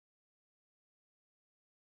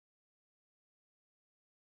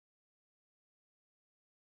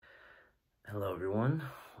Hello everyone,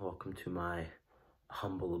 welcome to my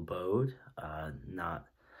humble abode. Not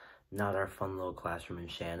our fun little classroom in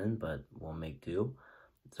Shannon, but we'll make do.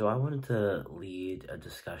 So I wanted to lead a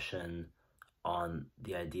discussion on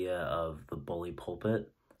the idea of the bully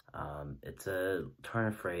pulpit. It's a turn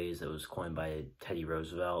of phrase that was coined by Teddy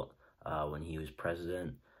Roosevelt when he was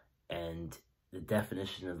president, and the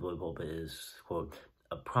definition of the bully pulpit is, quote,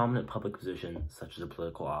 a prominent public position such as a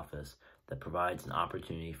political office that provides an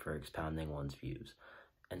opportunity for expounding one's views.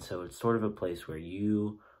 And so it's sort of a place where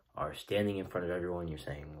you are standing in front of everyone, you're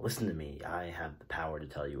saying, listen to me, I have the power to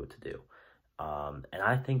tell you what to do. And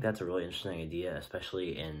I think that's a really interesting idea,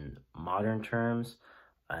 especially in modern terms.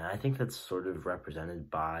 And I think that's sort of represented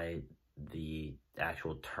by the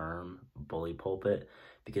actual term bully pulpit,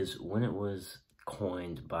 because when it was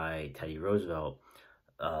coined by Teddy Roosevelt,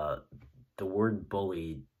 the word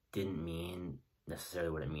bully didn't mean necessarily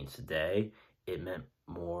what it means today. It meant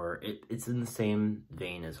more, it's in the same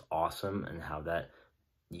vein as awesome, and how that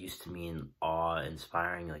used to mean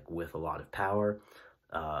awe-inspiring, like with a lot of power.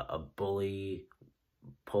 A bully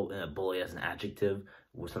as an adjective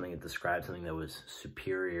was something that described something that was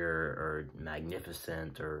superior or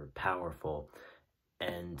magnificent or powerful.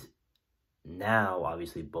 And now,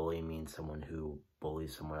 obviously, bully means someone who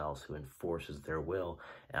bullies someone else, who enforces their will.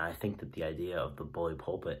 And I think that the idea of the bully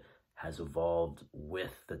pulpit has evolved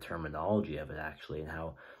with the terminology of it, actually, and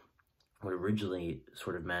how what originally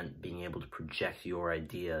sort of meant being able to project your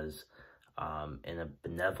ideas in a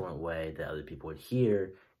benevolent way that other people would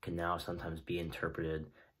hear can now sometimes be interpreted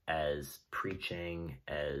as preaching,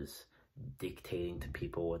 as dictating to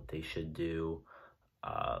people what they should do.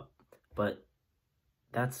 But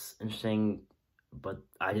that's interesting, but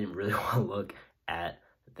I didn't really want to look at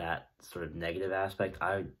that sort of negative aspect.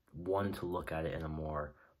 I wanted to look at it in a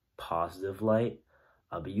more positive light,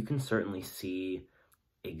 but you can certainly see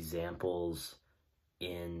examples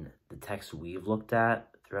in the text we've looked at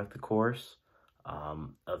throughout the course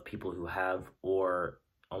of people who have, or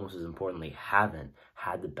almost as importantly, haven't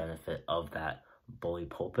had the benefit of that bully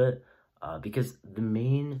pulpit, because the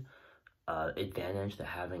main advantage that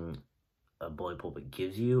having a bully pulpit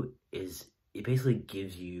gives you is it basically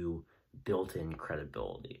gives you built-in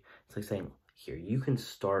credibility. It's like saying, here, you can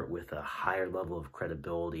start with a higher level of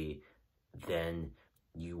credibility than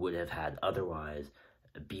you would have had otherwise,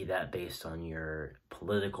 be that based on your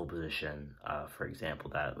political position. For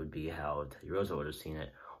example, that would be how Teddy Roosevelt would have seen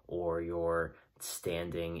it, or your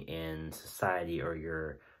standing in society, or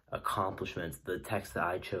your accomplishments. The text that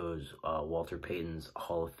I chose, Walter Payton's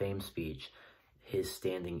Hall of Fame speech, his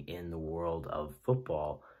standing in the world of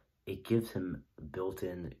football, it gives him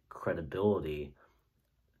built-in credibility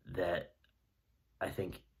that I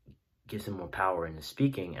think gives him more power in his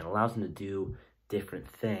speaking and allows him to do different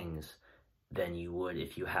things than you would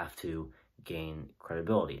if you have to gain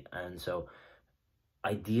credibility. And so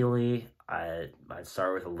ideally, I'd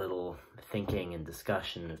start with a little thinking and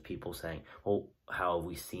discussion of people saying, well, how have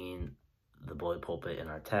we seen the bully pulpit in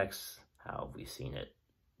our texts? How have we seen it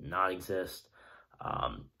not exist?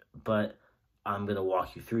 But I'm going to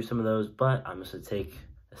walk you through some of those, but I'm just going to take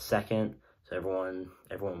a second. So everyone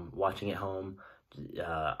watching at home,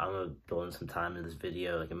 I'm going to build in some time in this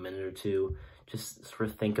video, like a minute or two, just sort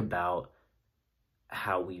of think about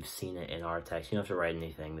how we've seen it in our text. You don't have to write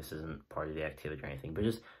anything. This isn't part of the activity or anything, but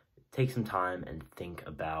just take some time and think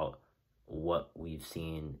about what we've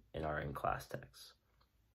seen in our in-class texts.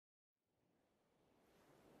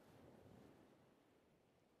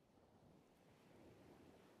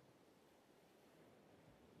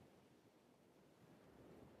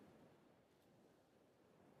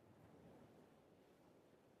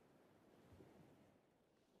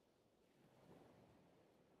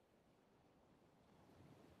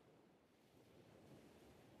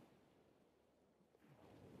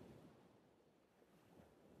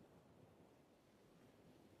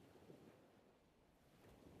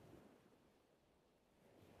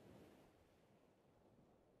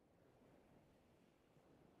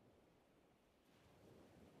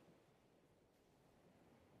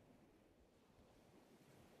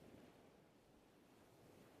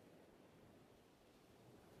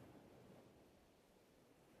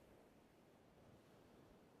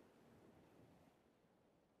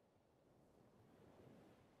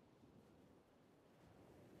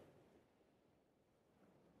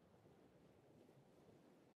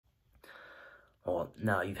 Well,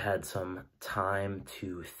 now you've had some time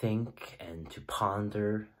to think and to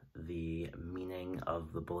ponder the meaning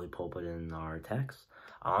of the bully pulpit in our text.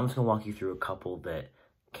 I'm just going to walk you through a couple that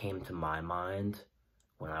came to my mind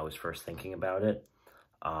when I was first thinking about it.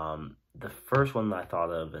 The first one that I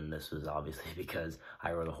thought of, and this was obviously because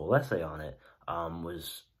I wrote a whole essay on it,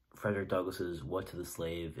 was Frederick Douglass's "What to the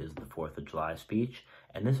Slave is the 4th of July" speech.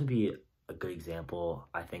 And this would be a good example,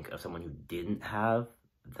 I think, of someone who didn't have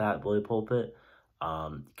that bully pulpit.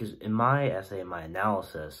 Because in my essay, in my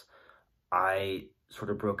analysis, I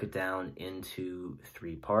sort of broke it down into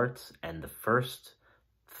 3 parts, and the first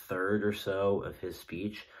third or so of his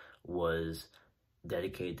speech was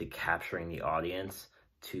dedicated to capturing the audience,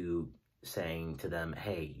 to saying to them,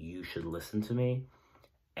 hey, you should listen to me.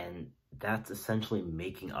 And that's essentially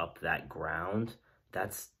making up that ground.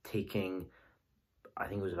 That's taking, I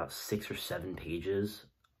think it was about 6 or 7 pages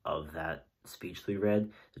of that speech that we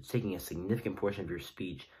read. It's taking a significant portion of your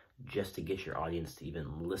speech just to get your audience to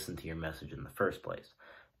even listen to your message in the first place.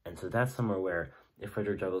 And so that's somewhere where if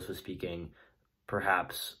Frederick Douglass was speaking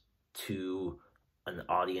perhaps to an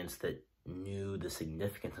audience that knew the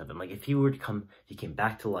significance of him, like if he came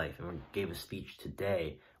back to life and gave a speech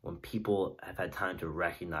today when people have had time to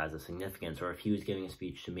recognize the significance, or if he was giving a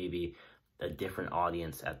speech to maybe a different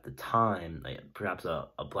audience at the time, like perhaps a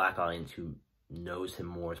black audience who knows him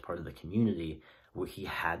more as part of the community, where he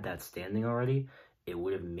had that standing already, it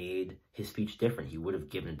would have made his speech different. He would have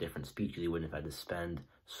given a different speech because he wouldn't have had to spend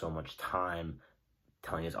so much time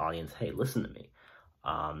telling his audience, hey, listen to me.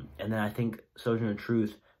 And then I think Sojourner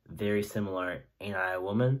Truth, very similar, Ain't I a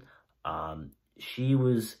Woman? She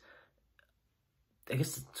was, I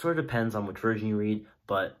guess it sort of depends on which version you read,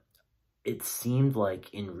 but it seemed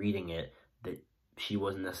like in reading it that she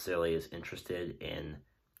wasn't necessarily as interested in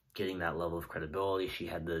getting that level of credibility. She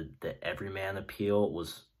had the everyman appeal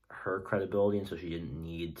was her credibility, and so she didn't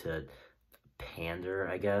need to pander,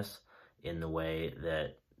 I guess, in the way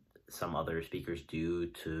that some other speakers do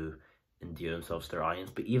to endear themselves to their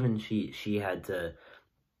audience. But even she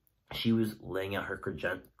was laying out her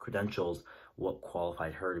credentials, what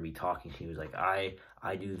qualified her to be talking. She was like, I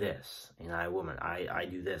do this, and I woman, I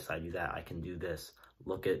do this, I do that, I can do this,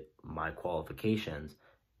 look at my qualifications.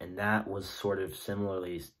 And that was sort of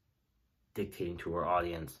similarly dictating to her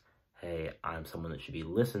audience, hey, I'm someone that should be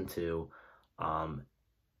listened to.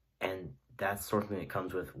 And that's sort of thing that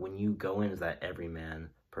comes with when you go in as that everyman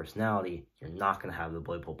personality, you're not going to have the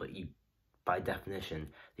bully pulpit. By definition,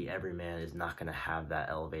 the everyman is not going to have that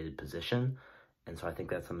elevated position. And so I think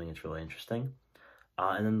that's something that's really interesting.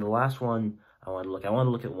 And then the last one I want to look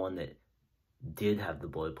at one that did have the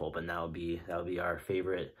bully pulpit, and that would be our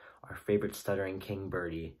favorite stuttering King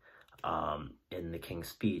Birdie in the King's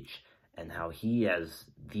Speech, and how he has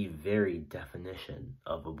the very definition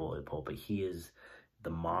of a bully pulpit. He is the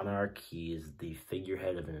monarch. He is the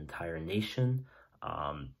figurehead of an entire nation.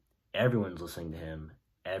 Everyone's listening to him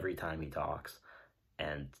every time he talks,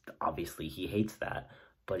 and obviously he hates that,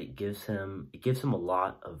 but it gives him a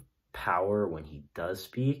lot of power when he does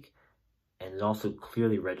speak, and it also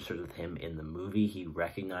clearly registers with him in the movie. He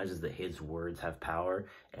recognizes that his words have power,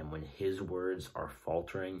 and when his words are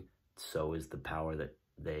faltering, so is the power that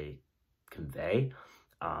they convey.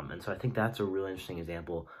 And so I think that's a really interesting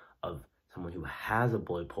example of someone who has a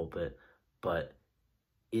bully pulpit but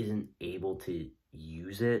isn't able to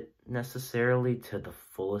use it necessarily to the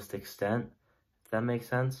fullest extent, if that makes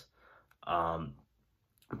sense.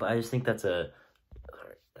 But I just think it's a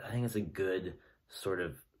good sort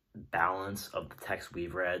of balance of the text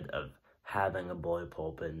we've read of having a bully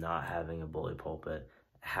pulpit, not having a bully pulpit,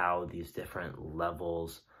 how these different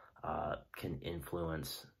levels can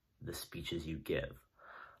influence the speeches you give.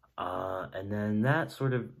 And then that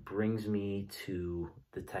sort of brings me to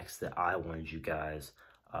the text that I wanted you guys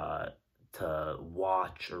to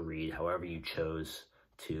watch or read, however you chose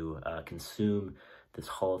to consume this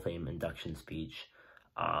Hall of Fame induction speech.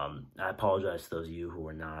 I apologize to those of you who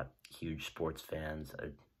are not huge sports fans.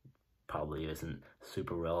 It probably isn't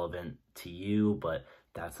super relevant to you, but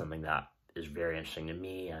that's something that is very interesting to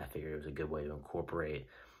me, and I figured it was a good way to incorporate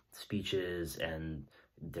speeches and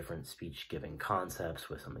different speech-giving concepts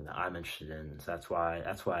with something that I'm interested in. So that's why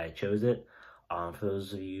I chose it. For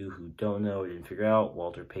those of you who don't know or didn't figure out,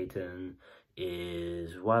 Walter Payton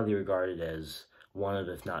is widely regarded as one of,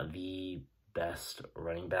 if not the best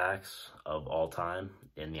running backs of all time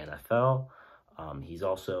in the NFL. He's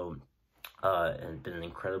also been an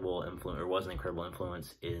incredible influence, or was an incredible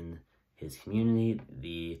influence in his community.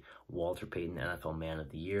 The Walter Payton NFL Man of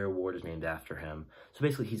the Year award is named after him. So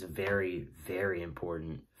basically, he's a very, very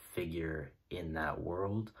important figure in that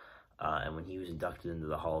world. And when he was inducted into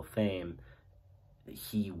the Hall of Fame,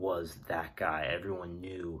 he was that guy. Everyone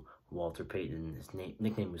knew Walter Payton. His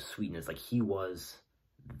nickname was Sweetness. Like, he was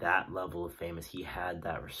that level of famous. He had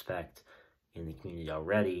that respect in the community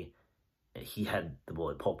already. he had the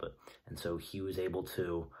bully pulpit. And so he was able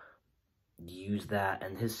to use that,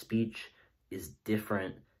 and his speech is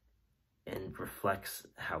different and reflects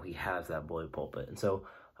how he has that bully pulpit. And so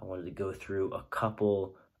I wanted to go through a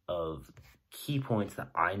couple of key points that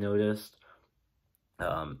I noticed.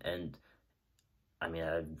 And I mean,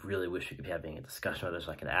 I really wish we could be having a discussion about this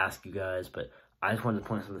so I can ask you guys, but I just wanted to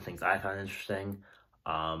point out some of the things I found interesting.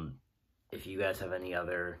 If you guys have any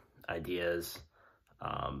other ideas,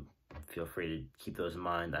 feel free to keep those in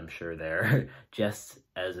mind. I'm sure they're just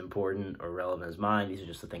as important or relevant as mine. These are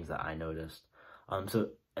just the things that I noticed. So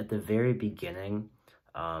at the very beginning,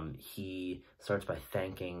 he starts by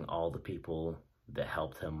thanking all the people that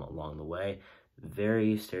helped him along the way.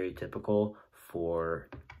 Very stereotypical for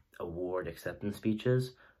award acceptance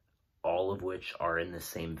speeches, all of which are in the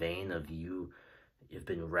same vein of you've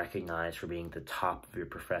been recognized for being the top of your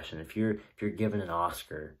profession. If you're given an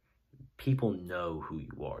Oscar, people know who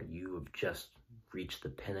you are. You have just reached the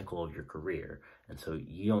pinnacle of your career. And so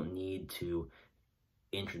you don't need to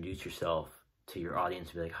introduce yourself to your audience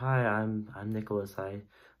and be like, hi, I'm Nicholas. I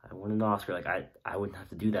won an Oscar. Like I wouldn't have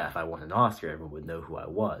to do that if I won an Oscar. Everyone would know who I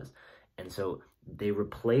was. And so they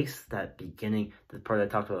replace that beginning, the part I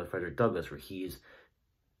talked about with Frederick Douglass, where he's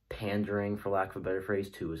pandering, for lack of a better phrase,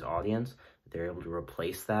 to his audience. They're able to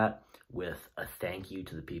replace that with a thank you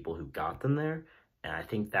to the people who got them there. And I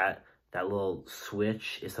think that little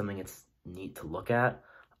switch is something that's neat to look at,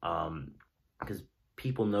 because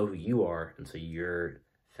people know who you are, and so you're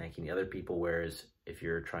thanking the other people, whereas if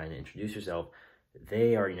you're trying to introduce yourself,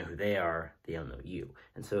 they already know who they are, they don't know you.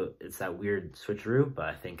 And so it's that weird switcheroo, but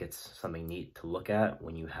I think it's something neat to look at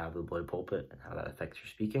when you have the bully pulpit and how that affects your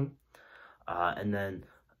speaking. And then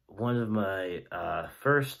one of my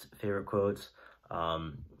first favorite quotes,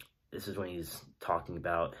 this is when he's talking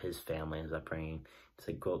about his family and his upbringing. It's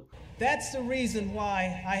like, quote, "That's the reason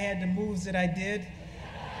why I had the moves that I did.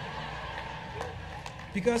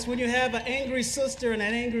 Because when you have an angry sister and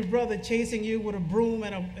an angry brother chasing you with a broom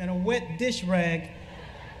and a wet dish rag,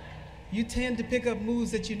 you tend to pick up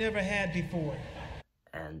moves that you never had before."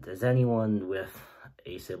 And as anyone with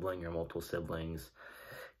a sibling or multiple siblings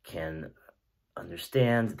can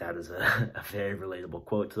understand, that is a very relatable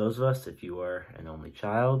quote to those of us. If you are an only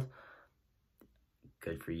child,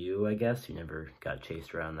 good for you, I guess. You never got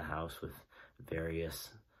chased around the house with various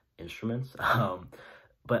instruments.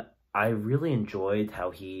 But I really enjoyed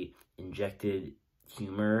how he injected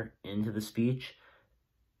humor into the speech.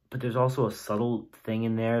 But there's also a subtle thing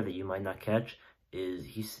in there that you might not catch, is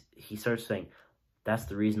he starts saying, that's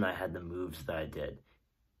the reason I had the moves that I did.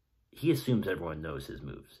 He assumes everyone knows his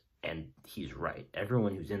moves. And he's right.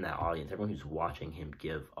 Everyone who's in that audience, everyone who's watching him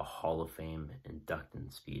give a Hall of Fame induction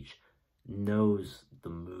speech knows the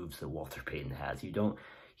moves that Walter Payton has.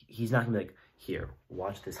 He's not gonna be like, here,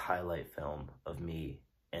 watch this highlight film of me,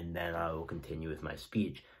 and then I will continue with my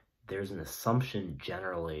speech. There's an assumption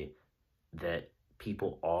generally that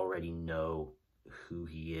people already know who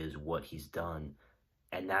he is, what he's done.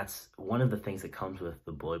 And that's one of the things that comes with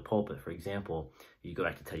the bully pulpit. For example, you go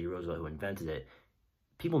back to Teddy Roosevelt, who invented it.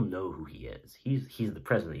 People know who he is. He's the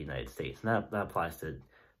president of the United States. And that applies to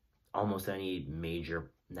almost any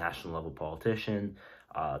major national level politician,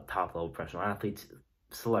 top level professional athletes,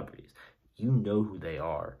 celebrities. You know who they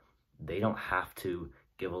are. They don't have to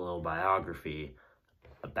give a little biography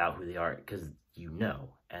about who they are, because you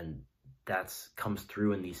know. And that comes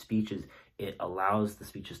through in these speeches. It allows the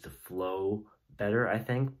speeches to flow better, I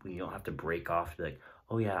think, when you don't have to break off to be like,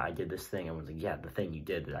 oh yeah, I did this thing. Everyone's like, yeah, the thing you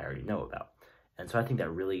did that I already know about. And so I think that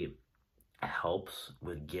really helps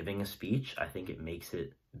with giving a speech. I think it makes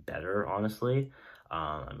it better, honestly.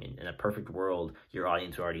 I mean, in a perfect world, your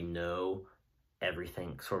audience would already know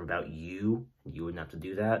everything sort of about you. You wouldn't have to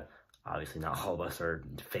do that. Obviously, not all of us are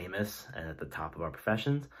famous and at the top of our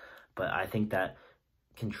professions, but I think that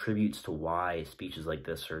contributes to why speeches like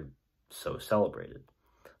this are so celebrated.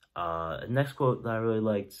 Next quote that I really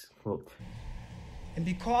liked, quote, "And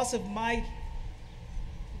because of my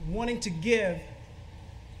wanting to give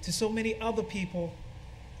to so many other people,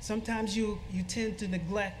 sometimes you tend to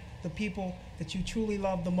neglect the people that you truly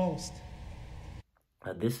love the most."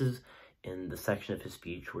 This is in the section of his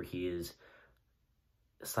speech where he is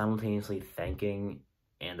simultaneously thanking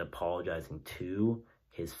and apologizing to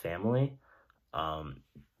his family.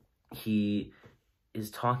 He is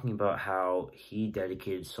talking about how he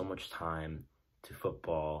dedicated so much time to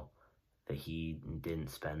football that he didn't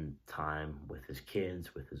spend time with his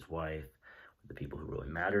kids, with his wife, with the people who really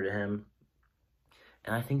matter to him.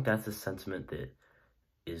 And I think that's a sentiment that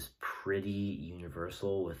is pretty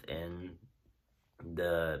universal within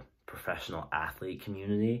the professional athlete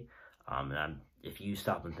community. And if you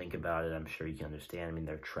stop and think about it, I'm sure you can understand. I mean,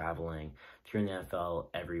 they're traveling. If you're in the NFL,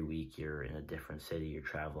 every week you're in a different city. You're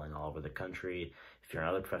traveling all over the country. If you're in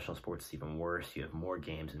other professional sports, it's even worse. You have more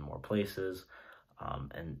games in more places.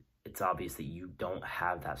 And it's obvious that you don't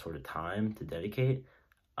have that sort of time to dedicate.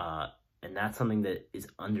 And that's something that is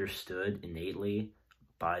understood innately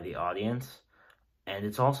by the audience. And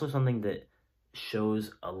it's also something that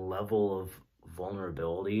shows a level of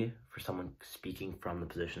vulnerability for someone speaking from the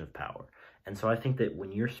position of power. And so I think that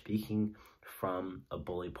when you're speaking from a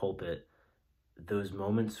bully pulpit, those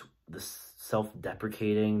moments, the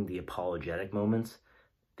self-deprecating, the apologetic moments,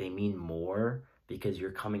 they mean more because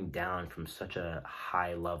you're coming down from such a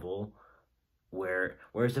high level.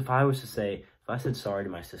 Whereas if I was to say, if I said sorry to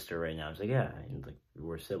my sister right now, I was like, yeah, like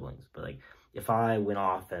we're siblings. But like, if I went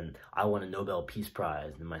off and I won a Nobel Peace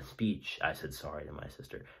Prize, and in my speech I said sorry to my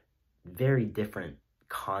sister, very different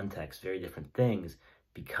context, very different things,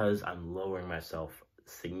 because I'm lowering myself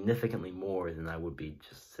significantly more than I would be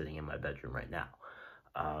just sitting in my bedroom right now.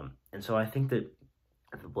 And so I think that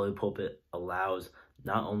the bully pulpit allows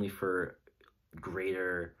not only for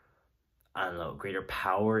greater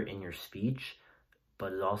power in your speech,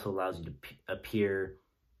 but it also allows you to appear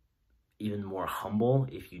even more humble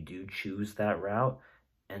if you do choose that route.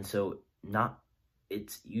 And so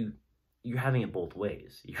you're having it both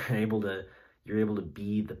ways. You're able to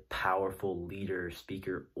be the powerful leader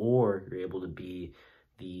speaker, or you're able to be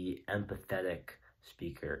the empathetic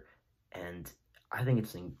speaker. And I think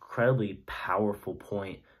it's an incredibly powerful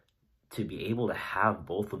point to be able to have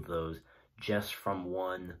both of those just from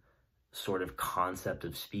one sort of concept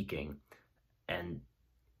of speaking. And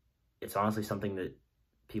it's honestly something that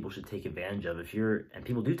people should take advantage of. And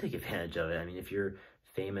people do take advantage of it. I mean, if you're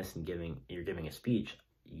famous and you're giving a speech,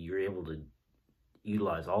 you're able to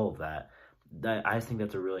utilize all of that. I think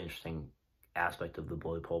that's a really interesting aspect of the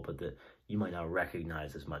bully pulpit that you might not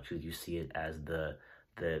recognize as much because you see it as the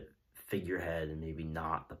figurehead and maybe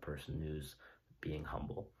not the person who's being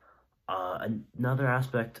humble. Another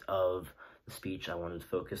aspect of the speech I wanted to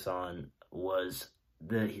focus on was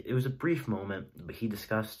it was a brief moment, but he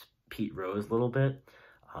discussed Pete Rose a little bit.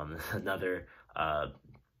 This is another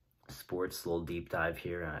sports little deep dive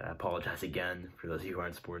here. I apologize again for those of you who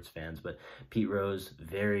aren't sports fans, but Pete Rose,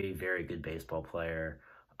 very, very good baseball player.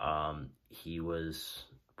 He was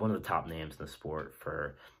one of the top names in the sport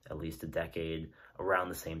for at least a decade, around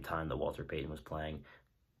the same time that Walter Payton was playing.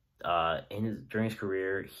 During his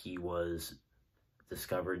career, he was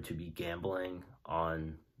discovered to be gambling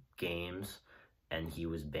on games, and he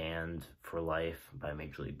was banned for life by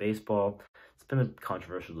Major League Baseball. It's been a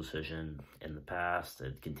controversial decision in the past.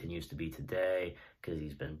 It continues to be today because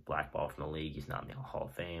he's been blackballed from the league. He's not in the Hall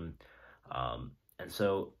of Fame. And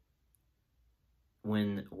so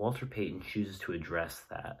when Walter Payton chooses to address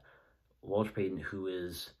that, Walter Payton, who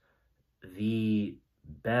is the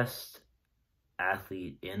best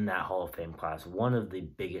athlete in that Hall of Fame class, one of the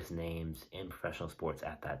biggest names in professional sports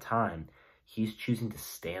at that time, he's choosing to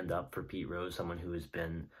stand up for Pete Rose, someone who has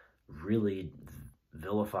been really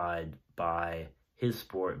vilified by his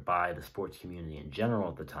sport, by the sports community in general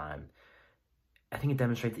at the time. I think it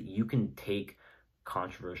demonstrates that you can take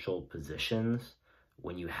controversial positions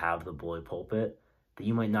when you have the bully pulpit that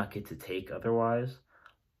you might not get to take otherwise.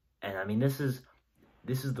 And I mean, this is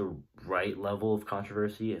the right level of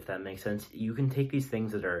controversy, if that makes sense. You can take these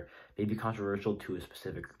things that are maybe controversial to a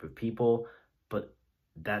specific group of people, but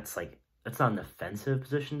that's not an offensive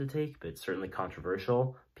position to take, but it's certainly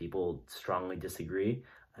controversial. People strongly disagree.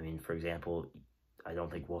 I mean, for example, I don't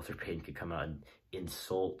think Walter Payton could come out and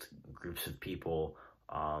insult groups of people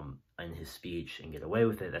in his speech and get away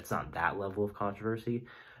with it. That's not that level of controversy.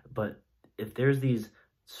 But if there's these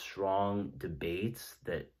strong debates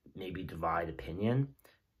that maybe divide opinion,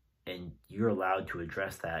 and you're allowed to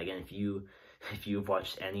address that, again, if you've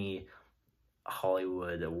watched any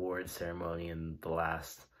Hollywood awards ceremony in the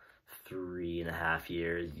last 3.5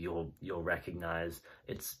 years, you'll recognize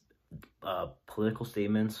it's political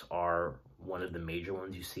statements are one of the major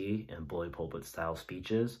ones you see in bully pulpit style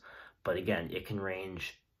speeches. But again, it can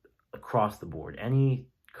range across the board. Any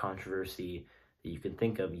controversy that you can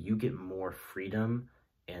think of, you get more freedom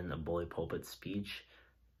in a bully pulpit speech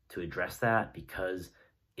to address that because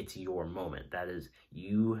it's your moment. That is,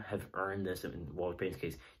 you have earned this. In Walter Payton's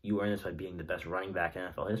case, you earned this by being the best running back in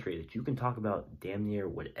NFL history, that you can talk about damn near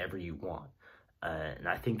whatever you want. And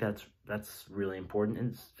I think that's really important,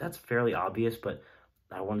 and that's fairly obvious, but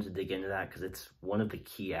I wanted to dig into that because it's one of the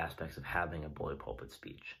key aspects of having a bully pulpit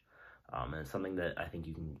speech. And it's something that I think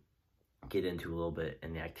you can get into a little bit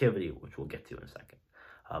in the activity, which we'll get to in a second.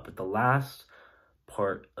 But the last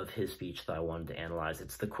part of his speech that I wanted to analyze.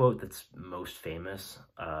 It's the quote that's most famous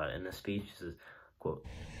in the speech. It says, quote,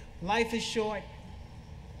 "Life is short.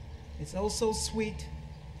 It's oh so sweet.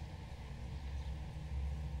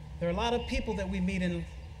 There are a lot of people that we meet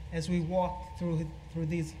as we walk through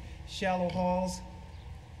these shallow halls.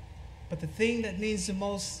 But the thing that means the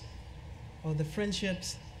most are the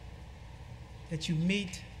friendships that you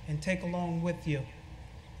meet and take along with you."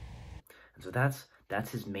 And so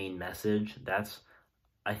that's his main message.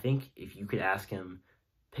 I think if you could ask him,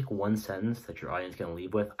 pick one sentence that your audience is going to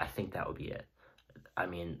leave with, I think that would be it. I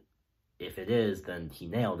mean, if it is, then he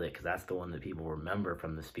nailed it, because that's the one that people remember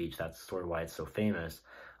from the speech. That's sort of why it's so famous.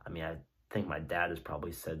 I mean, I think my dad has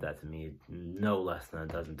probably said that to me no less than a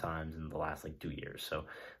dozen times in the last 2 years. So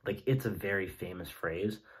it's a very famous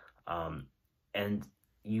phrase, and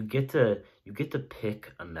you get to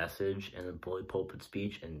pick a message in a bully pulpit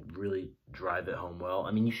speech and really drive it home well.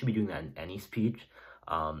 I mean, you should be doing that in any speech.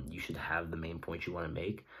 You should have the main points you want to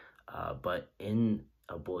make, but in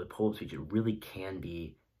a bully pulpit speech, it really can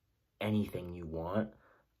be anything you want,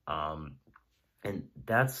 and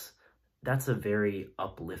that's a very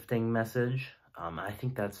uplifting message. I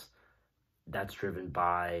think that's driven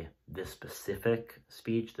by this specific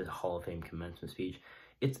speech, the Hall of Fame commencement speech.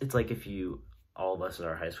 It's like if all of us at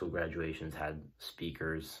our high school graduations had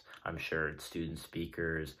speakers. I'm sure student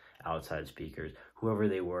speakers, outside speakers, whoever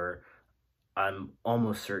they were. I'm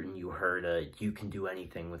almost certain you heard a "you can do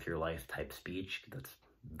anything with your life" type speech. That's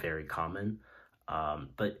very common.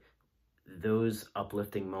 But those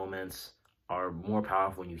uplifting moments are more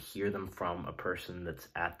powerful when you hear them from a person that's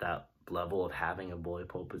at that level of having a bully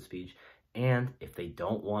pulpit speech. And if they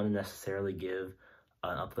don't want to necessarily give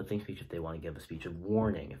an uplifting speech, if they want to give a speech of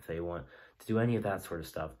warning, if they want to do any of that sort of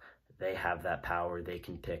stuff, they have that power. They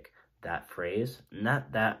can pick that phrase. And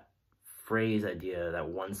that phrase idea, that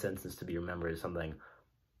one sentence to be remembered, is something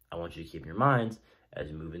I want you to keep in your minds as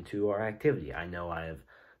we move into our activity. I know I have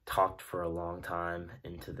talked for a long time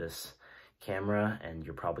into this camera, and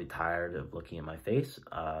you're probably tired of looking at my face,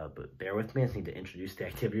 but bear with me. I just need to introduce the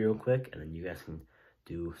activity real quick, and then you guys can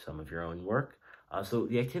do some of your own work. So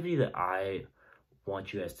the activity that I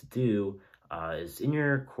want you guys to do is in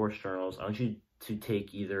your course journals. I want you to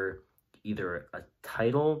take either a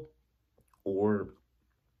title or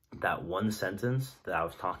that one sentence that I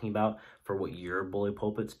was talking about for what your bully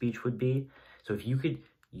pulpit speech would be. So if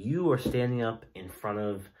you are standing up in front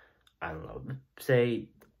of, I don't know, say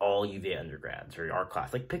all UVA undergrads or our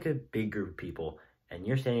class, pick a big group of people, and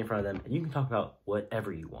you're standing in front of them, and you can talk about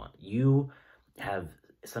whatever you want. You have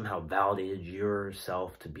somehow validated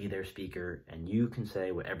yourself to be their speaker, and you can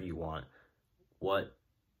say whatever you want. What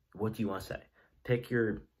do you want to say? Pick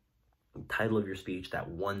your title of your speech, that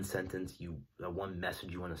one sentence, that one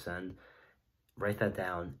message you want to send. Write that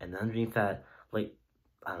down, and underneath that, I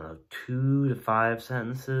don't know, 2 to 5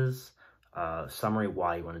 sentences, summary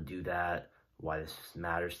why you want to do that, why this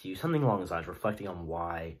matters to you, something along those lines, reflecting on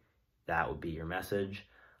why that would be your message.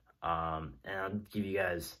 And I'll give you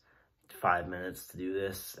guys 5 minutes to do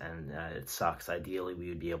this, and it sucks. Ideally, we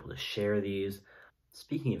would be able to share these.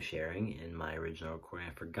 Speaking of sharing, in my original recording,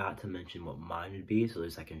 I forgot to mention what mine would be, so at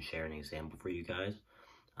least I can share an example for you guys.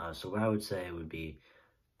 So what I would say would be,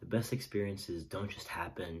 the best experiences don't just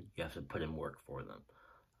happen, you have to put in work for them.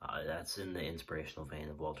 That's in the inspirational vein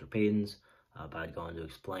of Walter Payton's, but I'd go on to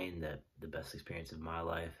explain that the best experiences of my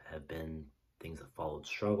life have been things that followed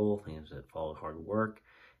struggle, things that followed hard work.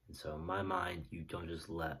 And so in my mind, you don't just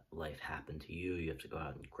let life happen to you, you have to go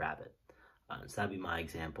out and grab it. So that'd be my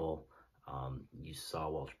example. You saw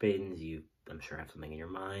Walter Payton's, I'm sure have something in your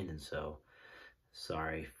mind, and so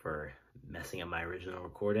sorry for messing up my original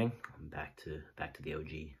recording. I'm back to the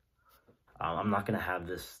OG. I'm not gonna have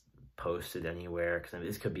this posted anywhere, because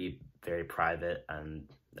this could be very private, and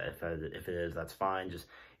if it is, that's fine. Just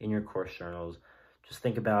in your course journals, just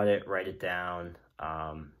think about it, write it down,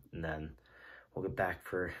 and then we'll get back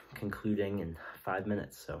for concluding in 5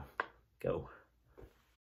 minutes, so go.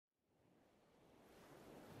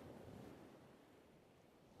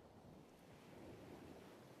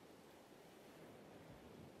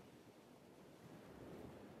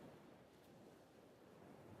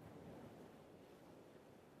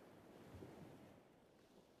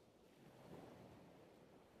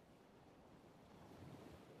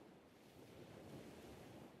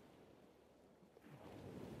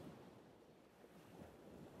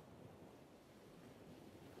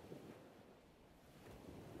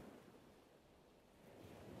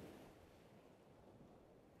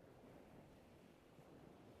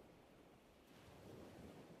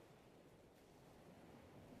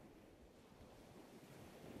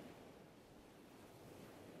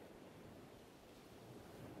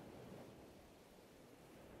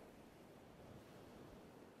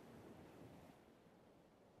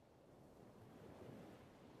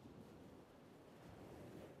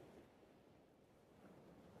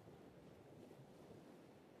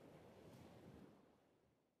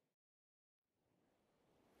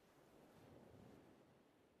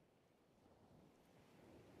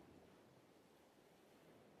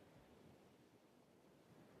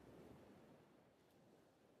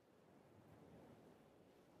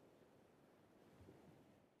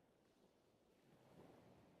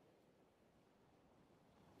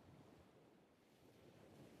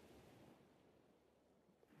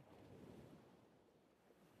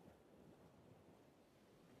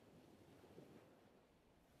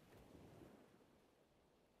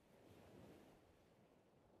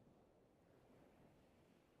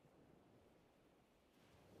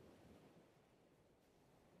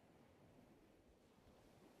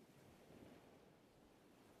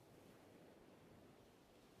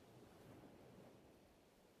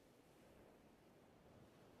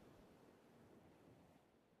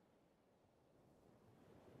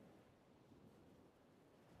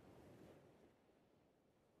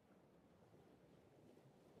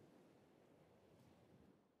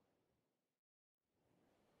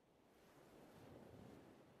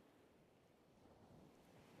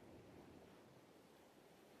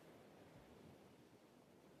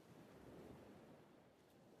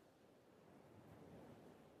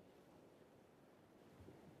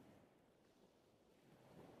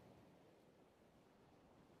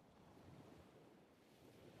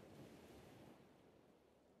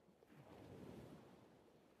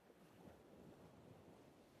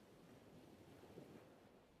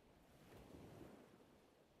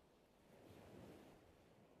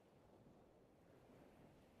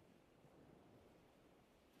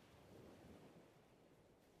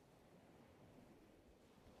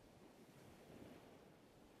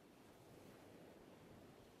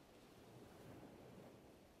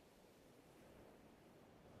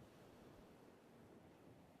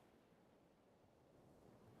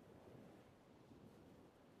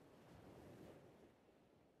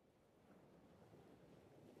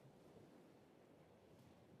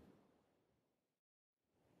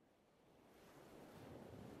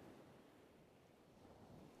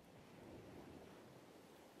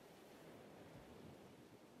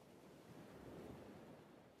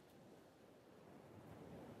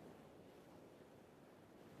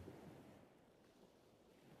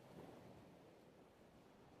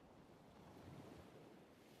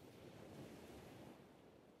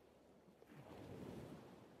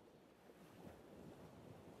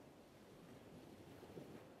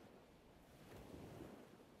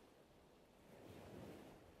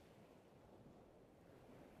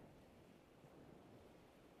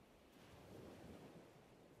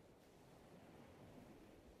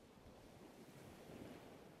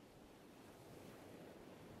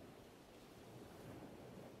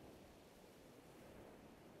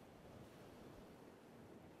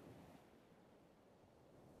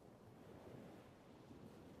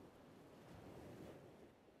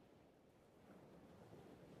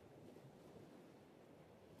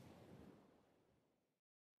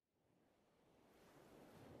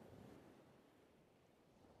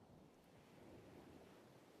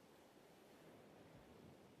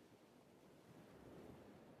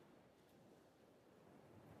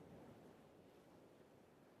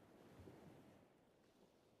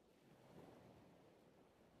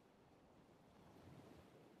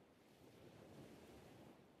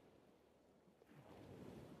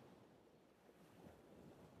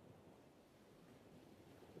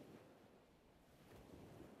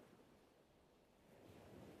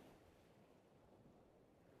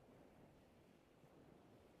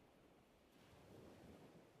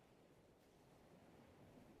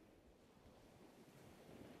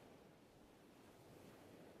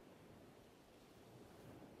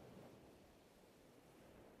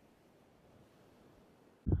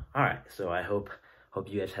 All right, so I hope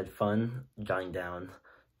you guys had fun jotting down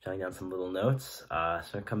some little notes.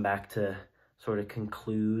 So I come back to sort of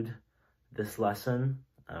conclude this lesson.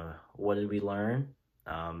 What did we learn?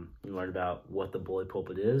 We learned about what the bully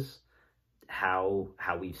pulpit is, how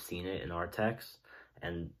we've seen it in our text,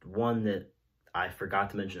 and one that I forgot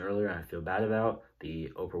to mention earlier and I feel bad about,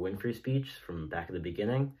 the Oprah Winfrey speech from back at the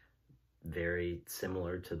beginning, very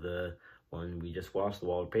similar to the one we just watched, the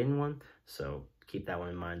Walter Payton one, so keep that one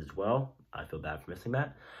in mind as well. I feel bad for missing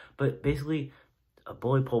that. But basically, a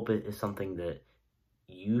bully pulpit is something that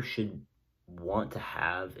you should want to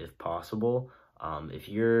have if possible. If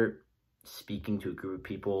you're speaking to a group of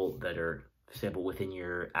people that are, for example, within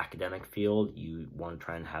your academic field, you want to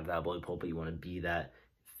try and have that bully pulpit, you want to be that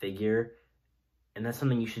figure, and that's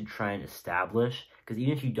something you should try and establish, because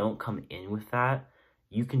even if you don't come in with that,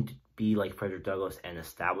 you can be like Frederick Douglass and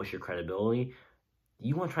establish your credibility.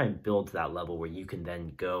 You want to try and build to that level where you can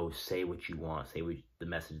then go say what you want, say the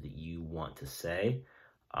message that you want to say.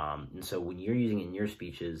 And so when you're using it in your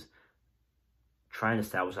speeches, try and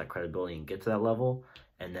establish that credibility and get to that level.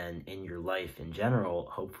 And then in your life in general,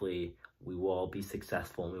 hopefully we will all be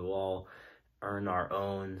successful and we will all earn our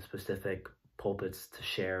own specific pulpits to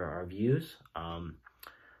share our views.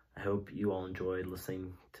 I hope you all enjoyed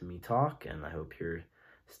listening to me talk, and I hope you're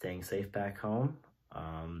staying safe back home.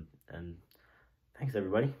 And thanks,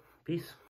 everybody. Peace.